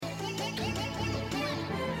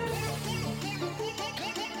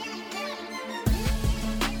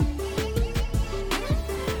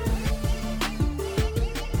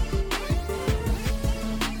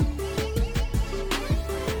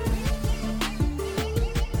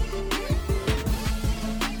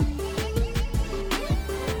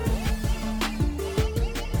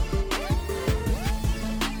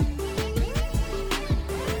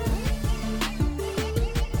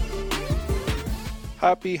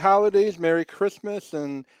Happy holidays, Merry Christmas,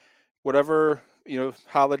 and whatever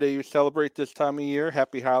holiday you celebrate this time of year.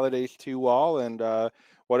 Happy holidays to you all, and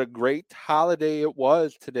what a great holiday it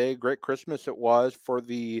was today. Great Christmas it was for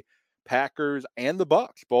the Packers and the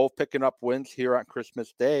Bucks, both picking up wins here on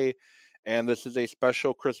Christmas Day. And this is a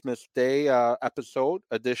special Christmas Day episode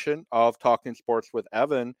edition of Talking Sports with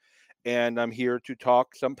Evan. And I'm here to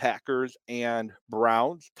talk some Packers and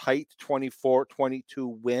Browns. Tight 24-22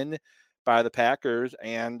 win by the Packers.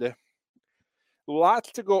 And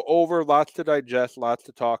lots to go over, lots to digest, lots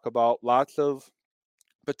to talk about, lots of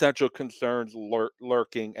potential concerns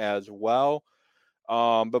lurking as well.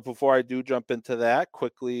 But before I do jump into that,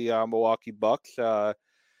 quickly, Milwaukee Bucks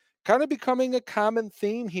kind of becoming a common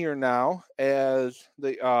theme here now, as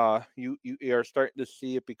the you are starting to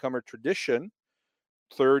see it become a tradition.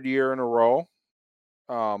 Third year in a row.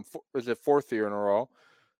 Is it fourth year in a row?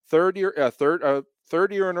 Third year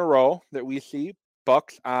in a row that we see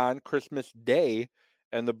Bucks on Christmas Day,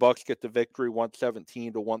 and the Bucks get the victory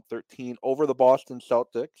 117-113 over the Boston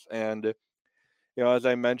Celtics. And as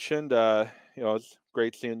I mentioned, it's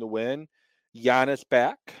great seeing the win. Giannis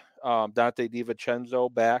back, Dante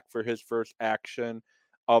DiVincenzo back for his first action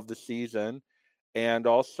of the season, and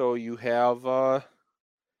also you have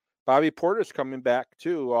Bobby Portis coming back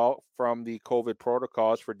too, all from the COVID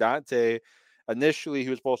protocols for Dante. Initially, he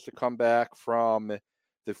was supposed to come back from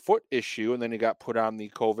the foot issue, and then he got put on the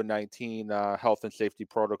COVID-19 health and safety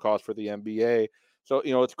protocols for the NBA. So,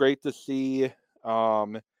 it's great to see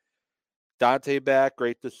Dante back,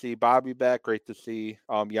 great to see Bobby back, great to see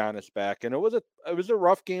Giannis back. And it was a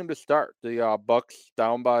rough game to start. The Bucks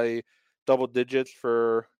down by double digits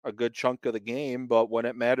for a good chunk of the game, but when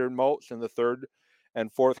it mattered most in the third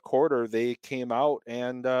and fourth quarter, they came out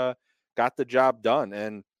and got the job done.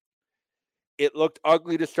 And it looked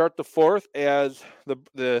ugly to start the fourth, as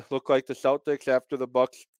the looked like the Celtics, after the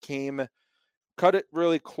Bucks came, cut it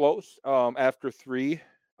really close after three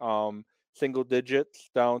single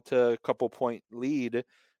digits down to a couple point lead.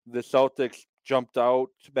 The Celtics jumped out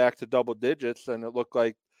back to double digits, and it looked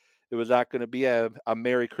like it was not going to be a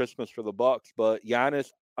Merry Christmas for the Bucks. But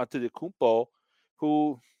Giannis Antetokounmpo,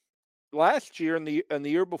 who last year and the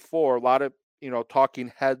year before, a lot of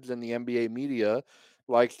talking heads in the NBA media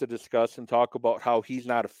likes to discuss and talk about how he's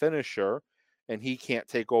not a finisher and he can't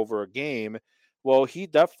take over a game. Well, he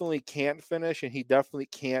definitely can't finish, and he definitely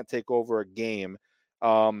can't take over a game.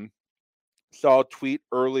 Um, Saw a tweet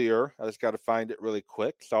earlier. I just got to find it really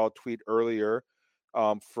quick. Saw a tweet earlier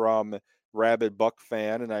from Rabid Buck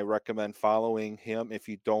fan, and I recommend following him if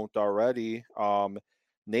you don't already.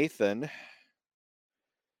 Nathan,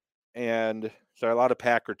 and so a lot of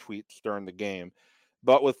Packer tweets during the game.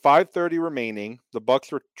 But with 5:30 remaining, the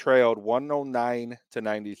Bucks were trailed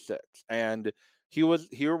 109-96, and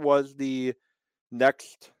here was the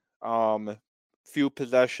next few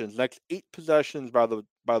possessions, next 8 possessions by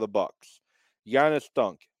the Bucks. Giannis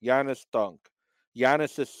dunk, Giannis dunk,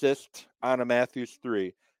 Giannis assist on a Matthews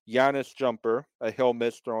three, Giannis jumper, a Hill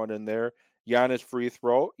miss thrown in there, Giannis free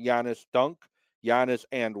throw, Giannis dunk, Giannis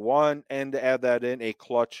and one, and to add that in, a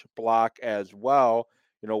clutch block as well.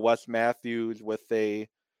 Wes Matthews with a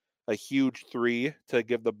huge three to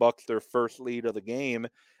give the Bucks their first lead of the game,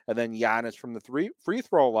 and then Giannis from the free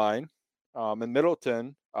throw line, and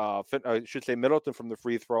Middleton, I should say Middleton from the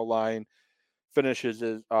free throw line finishes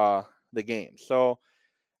the game. So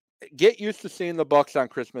get used to seeing the Bucks on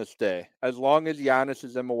Christmas Day. As long as Giannis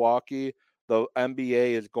is in Milwaukee, the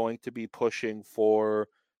NBA is going to be pushing for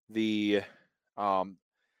the um,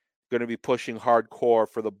 going to be pushing hardcore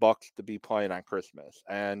for the Bucks to be playing on Christmas.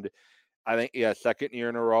 And I think, yeah, second year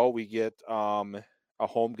in a row we get a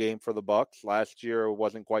home game for the Bucks. Last year it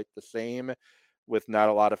wasn't quite the same, with not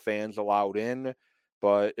a lot of fans allowed in,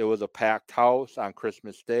 but it was a packed house on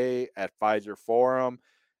Christmas Day at Pfizer Forum,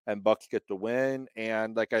 and Bucks get the win.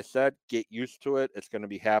 And like I said, get used to it. It's going to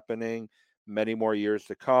be happening many more years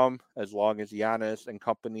to come, as long as Giannis and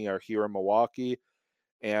company are here in Milwaukee.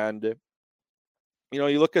 And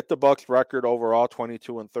you look at the Bucks record overall,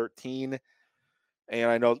 22-13, and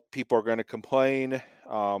I know people are going to complain.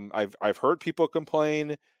 I've heard people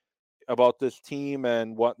complain about this team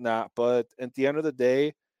and whatnot, but at the end of the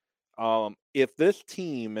day, if this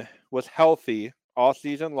team was healthy all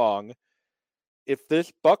season long, if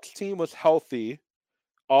this Bucks team was healthy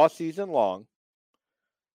all season long,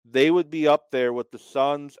 they would be up there with the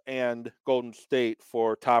Suns and Golden State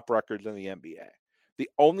for top records in the NBA. The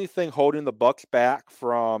only thing holding the Bucks back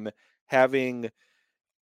from having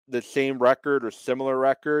the same record or similar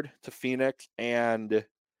record to Phoenix and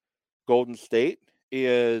Golden State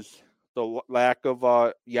is the lack of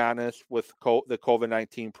Giannis with the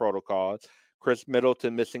COVID-19 protocols. Chris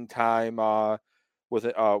Middleton missing time with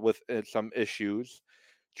some issues.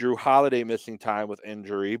 Drew Holiday missing time with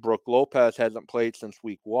injury. Brooke Lopez hasn't played since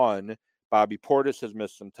week 1. Bobby Portis has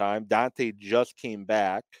missed some time. Dante just came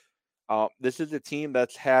back. This is a team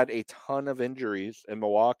that's had a ton of injuries in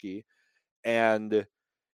Milwaukee, and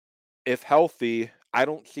if healthy, I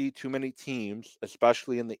don't see too many teams,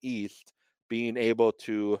 especially in the East, being able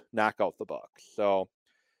to knock out the Bucks. So,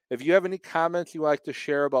 if you have any comments you'd like to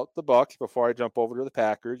share about the Bucks before I jump over to the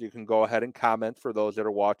Packers, you can go ahead and comment for those that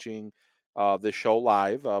are watching this show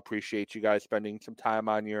live. Appreciate you guys spending some time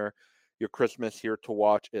on your Christmas here to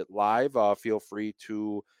watch it live. Feel free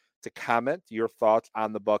to comment your thoughts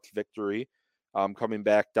on the Bucks victory. Coming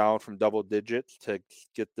back down from double digits to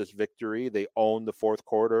get this victory, they owned the fourth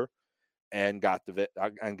quarter and got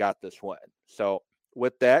this win. So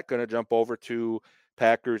with that, going to jump over to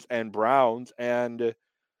Packers and Browns, and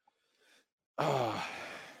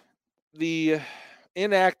the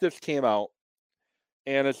inactives came out,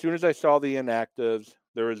 and as soon as I saw the inactives,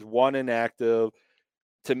 there was one inactive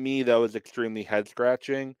to me that was extremely head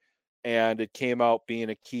scratching, and it came out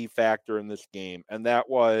being a key factor in this game, and that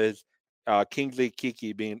was Kingsley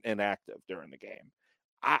Keke being inactive during the game.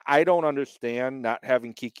 I don't understand not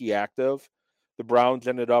having Keke active. The Browns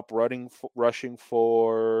ended up rushing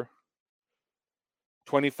for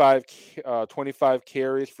 25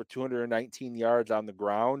 carries for 219 yards on the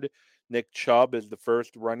ground. Nick Chubb is the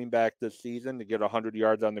first running back this season to get 100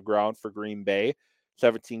 yards on the ground for Green Bay.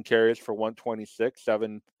 17 carries for 126,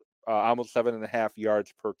 almost 7.5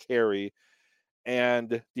 yards per carry.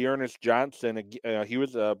 And D'Ernest Johnson, he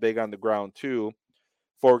was big on the ground too.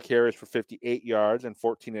 4 carries for 58 yards and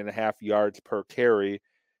 14.5 yards per carry.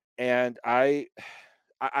 And I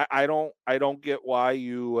don't get why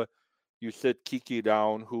you sit Keke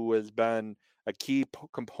down, who has been a key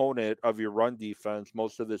component of your run defense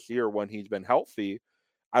most of this year when he's been healthy.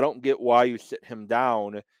 I don't get why you sit him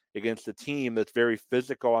down against a team that's very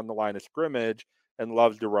physical on the line of scrimmage and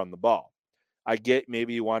loves to run the ball. I get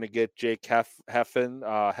maybe you want to get Jake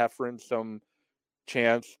Heffron some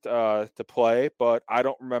chance to play, but I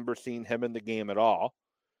don't remember seeing him in the game at all.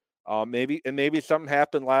 Maybe something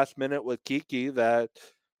happened last minute with Keke that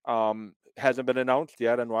hasn't been announced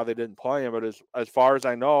yet and why they didn't play him. But as far as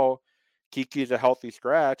I know, Keke's a healthy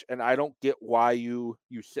scratch, and I don't get why you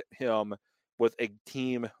sit him with a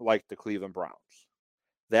team like the Cleveland Browns.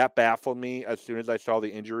 That baffled me as soon as I saw the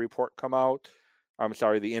injury report come out. I'm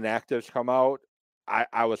sorry, the inactives come out.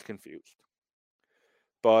 I was confused.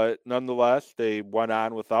 But nonetheless, they went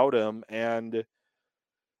on without him, and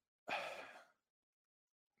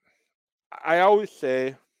I always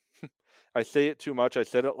say, I say it too much. I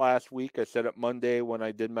said it last week. I said it Monday when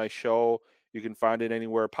I did my show. You can find it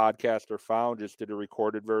anywhere podcasts are found. Just did a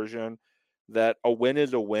recorded version. That a win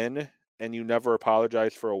is a win, and you never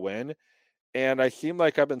apologize for a win. And I seem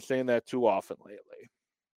like I've been saying that too often lately.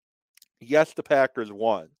 Yes, the Packers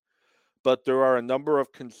won, but there are a number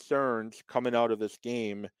of concerns coming out of this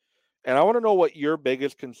game. And I want to know what your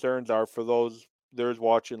biggest concerns are for those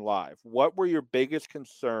watching live. What were your biggest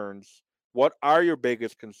concerns? What are your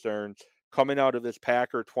biggest concerns coming out of this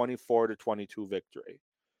Packer 24-22 victory?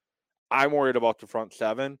 I'm worried about the front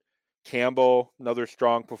seven. Campbell, another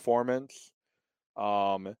strong performance.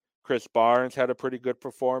 Chris Barnes had a pretty good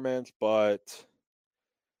performance, but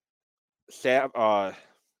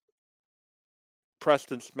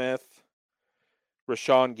Preston Smith,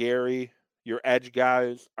 Rashawn Gary, your edge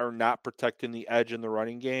guys are not protecting the edge in the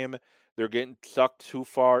running game. They're getting sucked too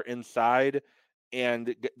far inside,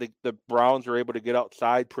 and the Browns are able to get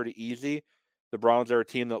outside pretty easy. The Browns are a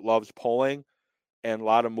team that loves pulling and a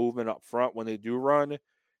lot of movement up front when they do run,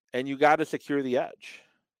 and you got to secure the edge.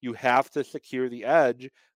 You have to secure the edge,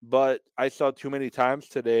 but I saw too many times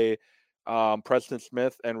today Preston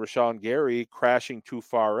Smith and Rashawn Gary crashing too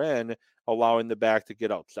far in, allowing the back to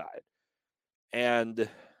get outside. And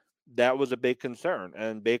that was a big concern.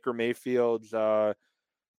 And Baker Mayfield's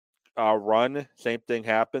run, same thing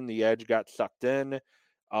happened. The edge got sucked in.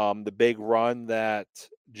 The big run that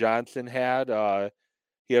Johnson had,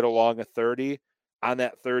 he had along a 30. On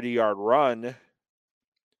that 30-yard run,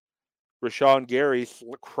 Rashawn Gary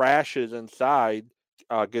crashes inside,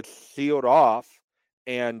 gets sealed off,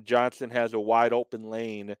 and Johnson has a wide open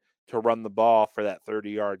lane to run the ball for that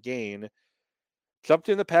 30-yard gain.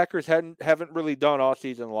 Something the Packers haven't really done all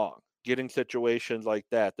season long, getting situations like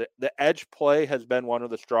that. The edge play has been one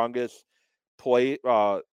of the strongest play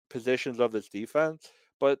positions of this defense,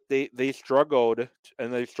 but they struggled,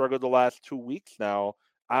 and they've struggled the last 2 weeks now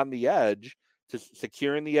on the edge to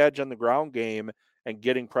securing the edge on the ground game and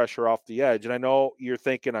getting pressure off the edge. And I know you're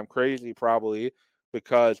thinking I'm crazy probably,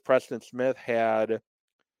 because Preston Smith had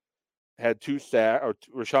 2 sacks, or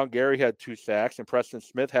Rashawn Gary had 2 sacks, and Preston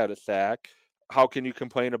Smith had a sack. How can you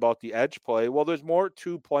complain about the edge play? Well, there's more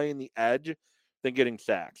to playing the edge than getting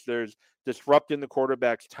sacks. There's disrupting the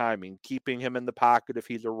quarterback's timing, keeping him in the pocket if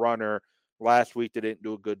he's a runner. Last week, they didn't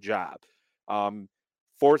do a good job.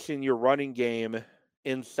 Forcing your running game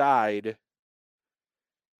inside,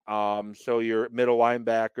 so your middle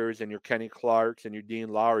linebackers and your Kenny Clarks and your Dean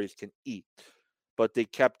Lowrys can eat. But they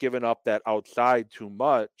kept giving up that outside too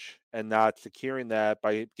much and not securing that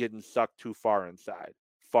by getting sucked too far inside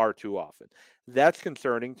far too often. That's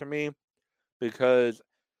concerning to me because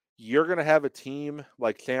you're going to have a team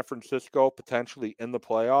like San Francisco potentially in the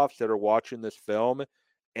playoffs that are watching this film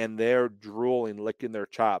and they're drooling, licking their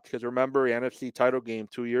chops. Because remember, the NFC title game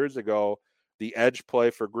 2 years ago, the edge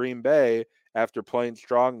play for Green Bay after playing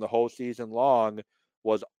strong the whole season long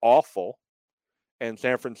was awful. And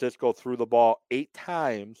San Francisco threw the ball 8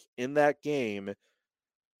 times in that game,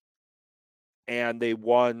 and they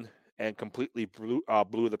won and completely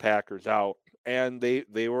blew the Packers out. And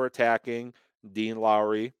they were attacking Dean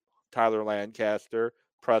Lowry, Tyler Lancaster,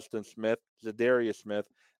 Preston Smith, Zadarius Smith.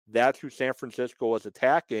 That's who San Francisco was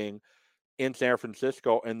attacking in San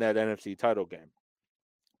Francisco in that NFC title game.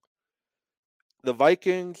 The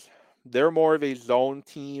Vikings, they're more of a zone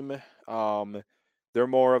team. They're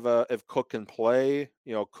more of a, if Cook can play,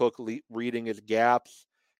 Cook reading his gaps,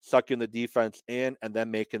 sucking the defense in, and then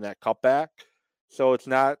making that cutback. So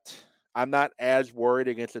I'm not as worried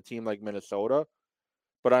against a team like Minnesota,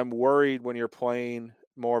 but I'm worried when you're playing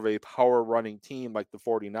more of a power running team like the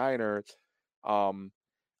 49ers. I'm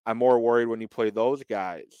more worried when you play those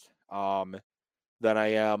guys than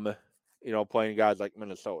I am, playing guys like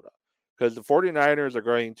Minnesota. Because the 49ers are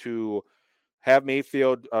going to have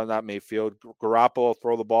Garoppolo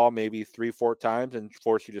throw the ball maybe 3-4 times and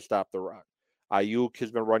force you to stop the run. Ayuk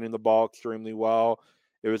has been running the ball extremely well.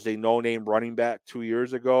 It was a no-name running back 2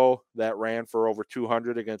 years ago that ran for over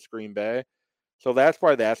 200 against Green Bay. So that's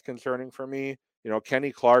why that's concerning for me.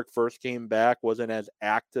 Kenny Clark first came back, wasn't as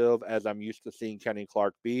active as I'm used to seeing Kenny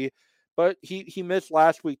Clark be, but he missed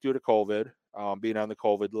last week due to COVID, being on the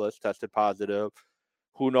COVID list, tested positive.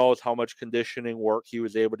 Who knows how much conditioning work he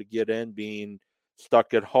was able to get in being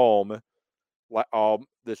stuck at home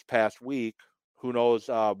this past week. Who knows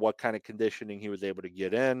what kind of conditioning he was able to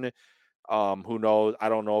get in. Who knows? I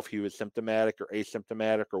don't know if he was symptomatic or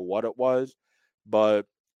asymptomatic or what it was, but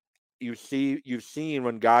you've seen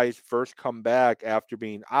when guys first come back after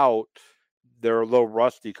being out, they're a little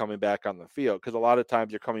rusty coming back on the field because a lot of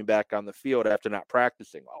times they're coming back on the field after not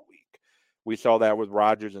practicing all week. We saw that with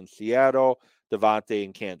Rodgers in Seattle, Devontae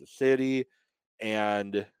in Kansas City,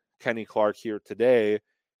 and Kenny Clark here today.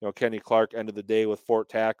 Kenny Clark ended the day with 4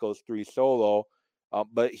 tackles, 3 solo,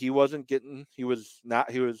 but he was not getting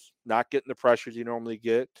the pressures he normally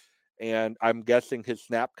get. And I'm guessing his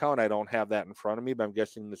snap count, I don't have that in front of me, but I'm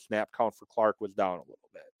guessing the snap count for Clark was down a little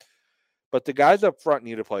bit. But the guys up front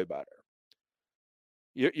need to play better.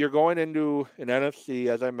 You're going into an NFC,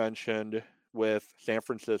 as I mentioned, with San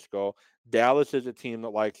Francisco. Dallas is a team that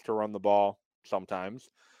likes to run the ball sometimes,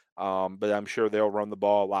 but I'm sure they'll run the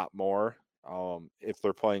ball a lot more if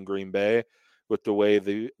they're playing Green Bay with the way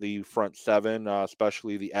the front seven,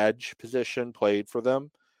 especially the edge position, played for them.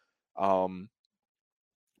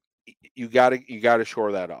 You gotta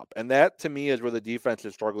shore that up, and that to me is where the defense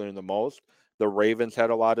is struggling the most. The Ravens had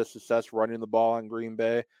a lot of success running the ball on Green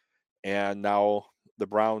Bay, and now the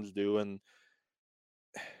Browns do. And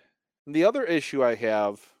the other issue I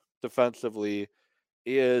have defensively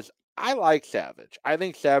is I like Savage. I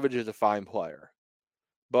think Savage is a fine player,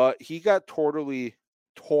 but he got totally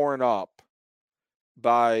torn up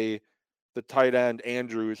by the tight end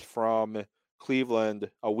Andrews from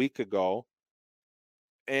Cleveland a week ago.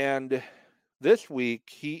 And this week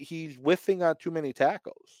he's whiffing on too many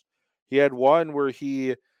tackles. He had one where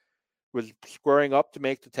he was squaring up to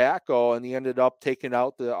make the tackle, and he ended up taking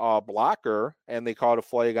out the blocker, and they called a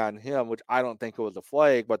flag on him, which I don't think it was a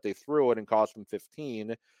flag, but they threw it and cost him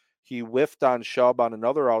 15. He whiffed on Chubb on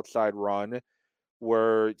another outside run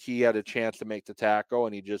where he had a chance to make the tackle,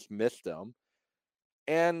 and he just missed him.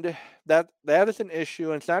 And that is an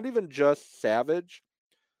issue, and it's not even just Savage.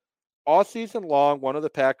 All season long, one of the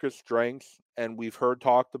Packers' strengths, and we've heard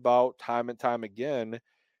talked about time and time again,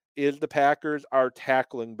 is the Packers are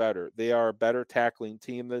tackling better. They are a better tackling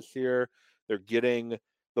team this year. They're getting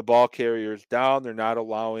the ball carriers down. They're not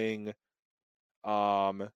allowing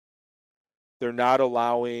the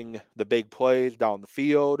big plays down the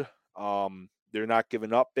field. They're not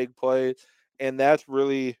giving up big plays. And that's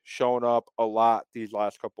really shown up a lot these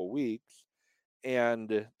last couple of weeks.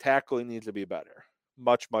 And tackling needs to be better.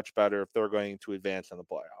 much, much better if they're going to advance in the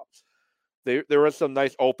playoffs. There was some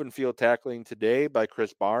nice open field tackling today by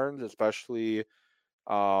Chris Barnes, especially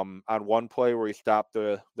on one play where he stopped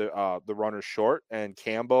the runner short, and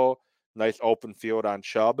Campbell, nice open field on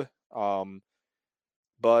Chubb.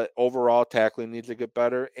 But overall, tackling needs to get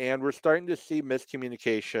better, and we're starting to see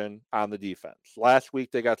miscommunication on the defense. Last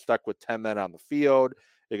week, they got stuck with 10 men on the field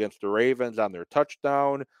against the Ravens on their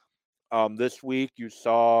touchdown. This week, you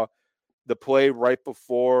saw the play right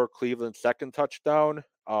before Cleveland's second touchdown.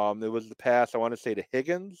 It was the pass, I want to say, to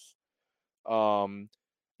Higgins.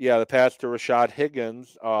 The pass to Rashad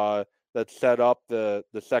Higgins that set up the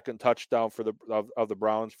second touchdown for of the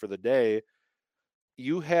Browns for the day.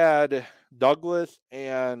 You had Douglas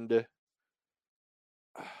and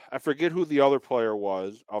I forget who the other player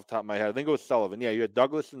was off the top of my head. I think it was Sullivan. Yeah, you had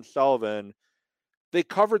Douglas and Sullivan. They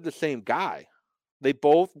covered the same guy. They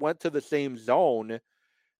both went to the same zone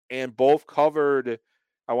and both covered,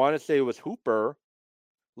 I want to say it was Hooper,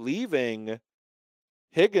 leaving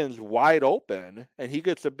Higgins wide open, and he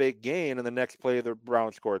gets a big gain, and the next play the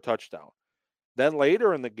Browns score a touchdown. Then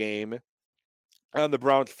later in the game, on the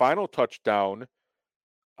Browns' final touchdown,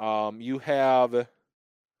 you have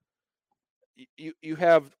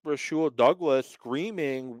Rasul Douglas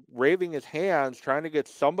screaming, waving his hands, trying to get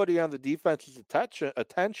somebody on the defense's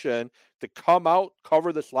attention to come out,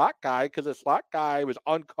 cover the slot guy, because the slot guy was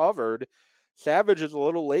uncovered. Savage is a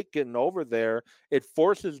little late getting over there. It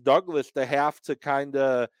forces Douglas to have to kind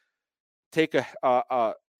of take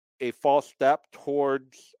a false step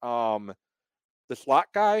towards the slot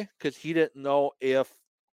guy, because he didn't know if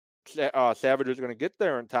Savage was going to get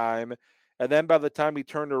there in time. And then by the time he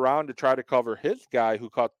turned around to try to cover his guy who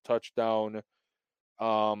caught the touchdown,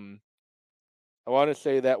 I want to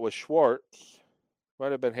say that was Schwartz.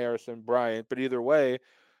 Might have been Harrison Bryant, but either way,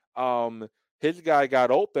 his guy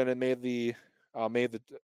got open and it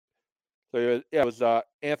was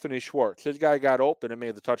Anthony Schwartz. His guy got open and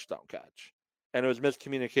made the touchdown catch. And it was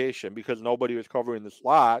miscommunication because nobody was covering the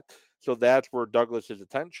slot. So that's where Douglas's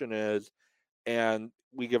attention is. And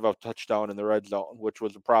we give a touchdown in the red zone, which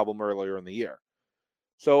was a problem earlier in the year.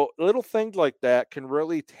 So little things like that can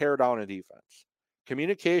really tear down a defense.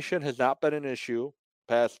 Communication has not been an issue.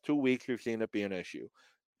 Past 2 weeks, we've seen it be an issue.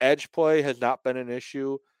 Edge play has not been an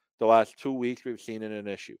issue. The last 2 weeks, we've seen it an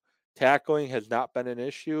issue. Tackling has not been an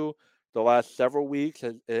issue. The last several weeks,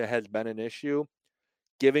 it has been an issue.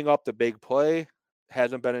 Giving up the big play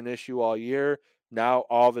hasn't been an issue all year. Now,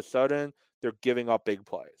 all of a sudden, they're giving up big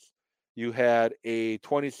plays. You had a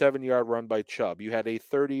 27-yard run by Chubb. You had a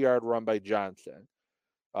 30-yard run by Johnson.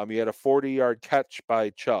 You had a 40-yard catch by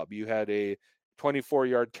Chubb. You had a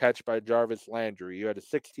 24-yard catch by Jarvis Landry. You had a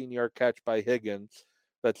 16-yard catch by Higgins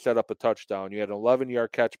that set up a touchdown. You had an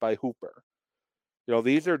 11-yard catch by Hooper.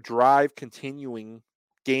 These are drive continuing,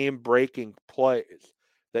 game-breaking plays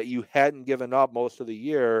that you hadn't given up most of the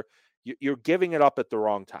year. You're giving it up at the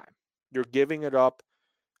wrong time. You're giving it up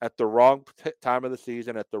at the wrong time of the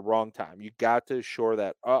season at the wrong time. You got to shore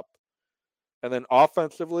that up. And then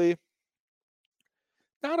offensively,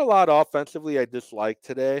 not a lot offensively I dislike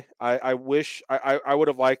today. I wish I would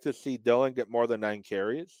have liked to see Dillon get more than 9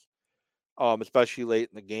 carries, especially late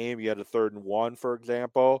in the game. You had a 3rd and 1, for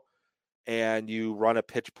example, and you run a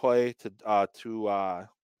pitch play to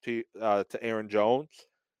Aaron Jones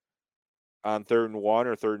on 3rd and 1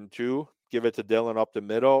 or 3rd and 2. Give it to Dillon up the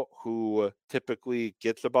middle, who typically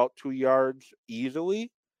gets about 2 yards easily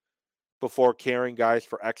before carrying guys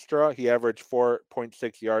for extra. He averaged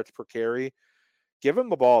 4.6 yards per carry. Give him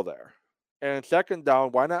the ball there. And 2nd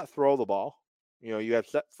down, why not throw the ball? You have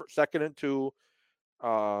 2nd and 2.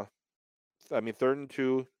 3rd and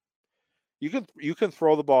 2. You can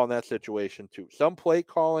throw the ball in that situation too. Some play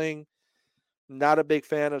calling, not a big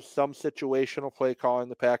fan of some situational play calling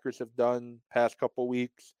the Packers have done past couple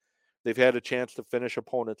weeks. They've had a chance to finish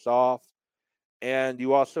opponents off. And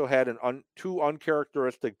you also had two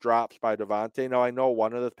uncharacteristic drops by Davante. Now, I know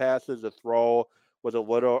one of the passes, the throw, was a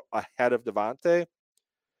little ahead of Davante,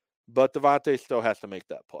 but Davante still has to make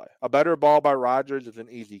that play. A better ball by Rodgers is an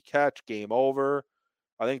easy catch, game over.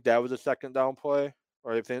 I think that was a 2nd down play.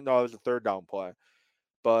 Or it was a 3rd down play.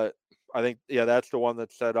 But I think, that's the one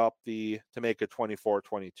that set up to make it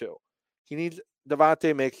 24-22.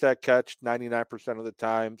 Davante makes that catch 99% of the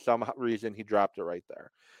time. Some reason he dropped it right there.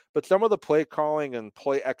 But some of the play calling and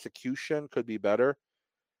play execution could be better.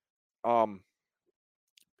 Packers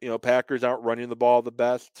aren't running the ball the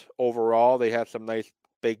best overall. They have some nice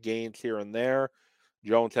big gains here and there.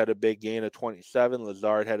 Jones had a big gain of 27.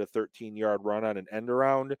 Lazard had a 13-yard run on an end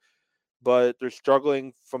around. But they're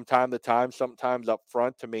struggling from time to time, sometimes up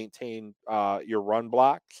front, to maintain your run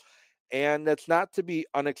blocks. And that's not to be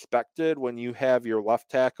unexpected when you have your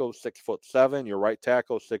left tackle 6'7", your right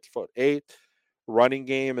tackle 6'8". Running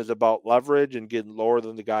game is about leverage and getting lower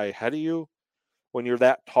than the guy ahead of you. When you're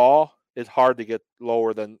that tall, it's hard to get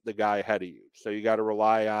lower than the guy ahead of you. So you got to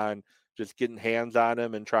rely on just getting hands on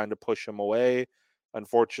him and trying to push him away.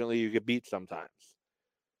 Unfortunately, you get beat sometimes.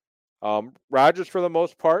 Rodgers, for the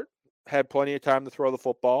most part, had plenty of time to throw the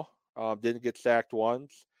football. Didn't get sacked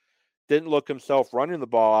once. Didn't look himself running the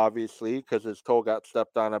ball, obviously, because his toe got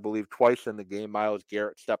stepped on, I believe, twice in the game. Myles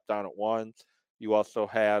Garrett stepped on it once. You also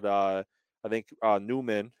had, I think,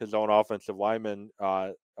 Newman, his own offensive lineman,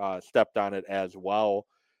 stepped on it as well.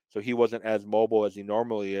 So he wasn't as mobile as he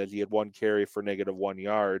normally is. He had one carry for -1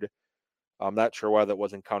 yard. I'm not sure why that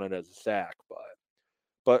wasn't counted as a sack,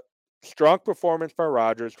 but strong performance by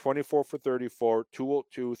Rodgers, 24 for 34,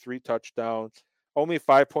 202, 3 touchdowns, only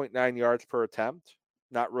 5.9 yards per attempt.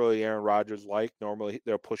 Not really Aaron Rodgers like. Normally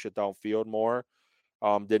they'll push it downfield more.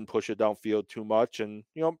 Didn't push it downfield too much, and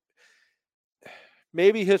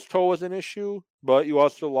maybe his toe was an issue, but you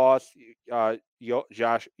also lost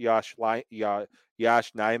Josh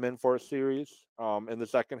Nijman for a series in the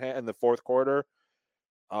second half, in the fourth quarter,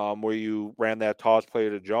 where you ran that toss play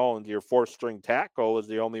to Jones. Your fourth string tackle is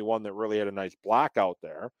the only one that really had a nice block out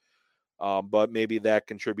there, but maybe that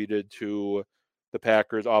contributed to the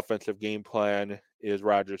Packers' offensive game plan is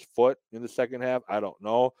Rodgers' foot in the second half. I don't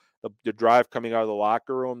know. The drive coming out of the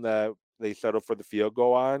locker room that they settled for the field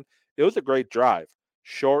goal on, it was a great drive.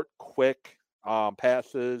 Short, quick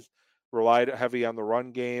passes, relied heavy on the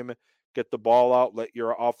run game, get the ball out, let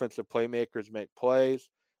your offensive playmakers make plays.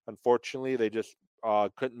 Unfortunately, they just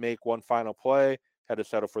couldn't make one final play, had to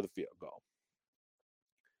settle for the field goal.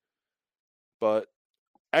 But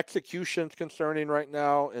execution's concerning right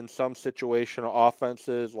now in some situational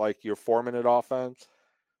offenses, like your 4-minute offense,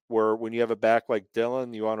 where when you have a back like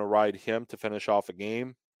Dillon, you want to ride him to finish off a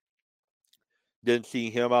game. Didn't see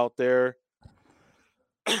him out there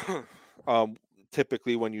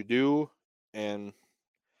typically when you do. And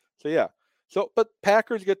so, yeah. But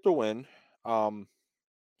Packers get the win.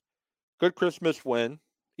 Good Christmas win.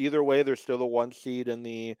 Either way, they're still the 1 seed in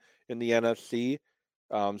the NFC.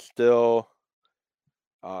 Still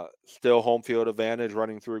home field advantage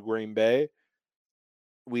running through Green Bay.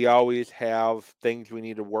 We always have things we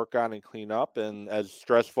need to work on and clean up, and as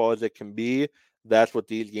stressful as it can be, that's what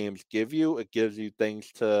these games give you. It gives you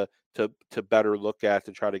things to better look at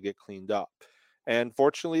to try to get cleaned up. And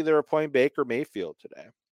fortunately, they were playing Baker Mayfield today.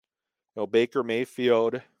 Baker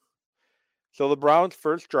Mayfield. So the Browns'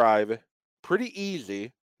 first drive, pretty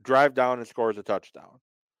easy, drive down and scores a touchdown.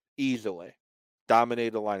 Easily.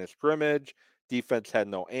 Dominated the line of scrimmage. Defense had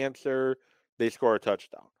no answer. They score a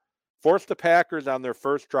touchdown. Forced the Packers on their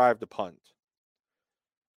first drive to punt.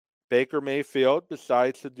 Baker Mayfield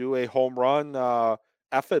decides to do a home run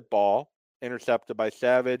effort ball, intercepted by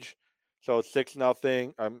Savage. So it's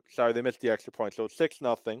 6-0. I'm sorry, they missed the extra point. So it's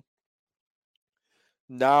 6-0.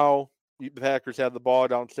 Now the Packers have the ball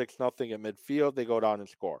down 6-0 at midfield. They go down and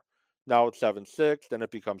score. Now it's 7-6. Then it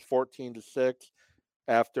becomes 14-6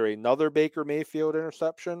 after another Baker Mayfield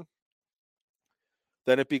interception.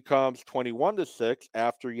 Then it becomes 21-6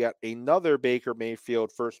 after yet another Baker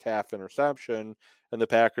Mayfield first half interception, and the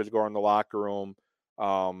Packers go in the locker room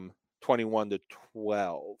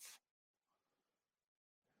 21-12.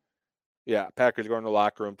 Yeah, Packers go in the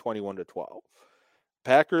locker room 21-12.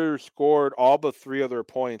 Packers scored all but 3 of their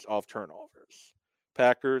points off turnovers.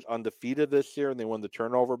 Packers undefeated this year, and they won the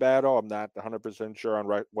turnover battle. I'm not 100% sure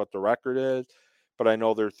on what the record is, but I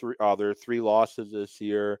know their 3 losses this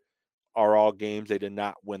year are all games they did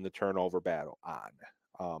not win the turnover battle on.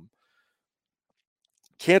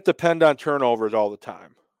 Can't depend on turnovers all the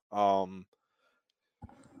time.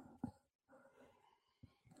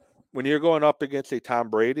 When you're going up against a Tom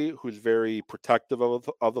Brady who's very protective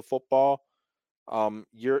of the football,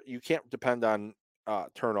 you can't depend on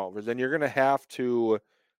turnovers, and you're going to have to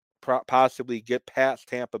possibly get past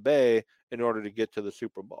Tampa Bay in order to get to the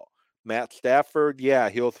Super Bowl. Matt Stafford, yeah,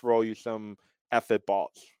 he'll throw you some effort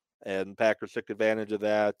balls, and Packers took advantage of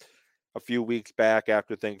that a few weeks back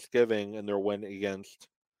after Thanksgiving in their win against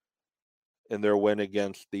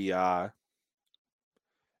the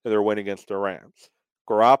Rams.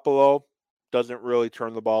 Garoppolo doesn't really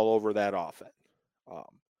turn the ball over that often,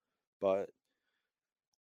 but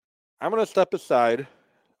I'm going to step aside.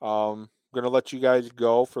 I'm going to let you guys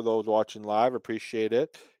go for those watching live. Appreciate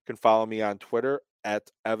it. You can follow me on Twitter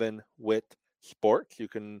at Evan Witt Sports. You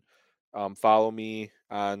can follow me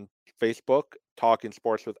on Facebook, Talking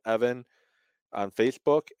Sports with Evan on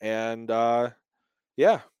Facebook. And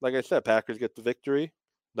yeah, like I said, Packers get the victory.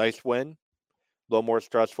 Nice win. little more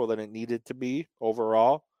stressful than it needed to be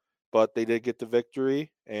overall, but they did get the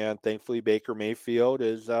victory, and thankfully Baker Mayfield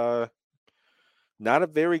is not a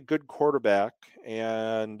very good quarterback,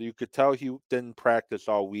 and you could tell he didn't practice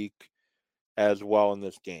all week as well in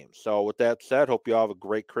this game. So with that said, hope you all have a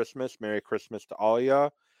great Christmas. Merry Christmas to all of you.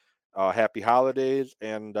 Happy holidays,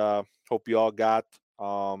 and hope you all got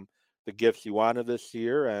the gifts you wanted this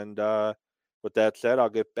year. And with that said, I'll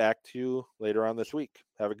get back to you later on this week.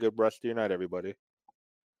 Have a good rest of your night, everybody.